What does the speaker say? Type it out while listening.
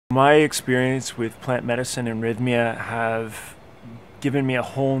My experience with plant medicine and Rythmia have given me a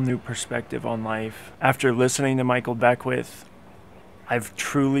whole new perspective on life. After listening to Michael Beckwith, I've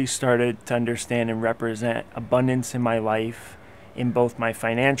truly started to understand and represent abundance in my life, in both my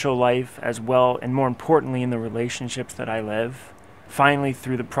financial life as well, and more importantly, in the relationships that I live. Finally,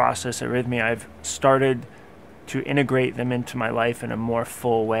 through the process at Rythmia, I've started to integrate them into my life in a more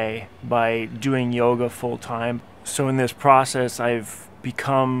full way by doing yoga full time. So in this process, I've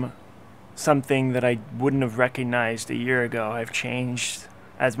become something that I wouldn't have recognized a year ago. I've changed.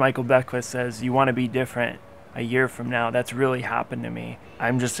 As Michael Beckwith says, you want to be different a year from now. That's really happened to me.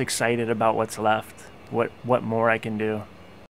 I'm just excited about what's left, what more I can do.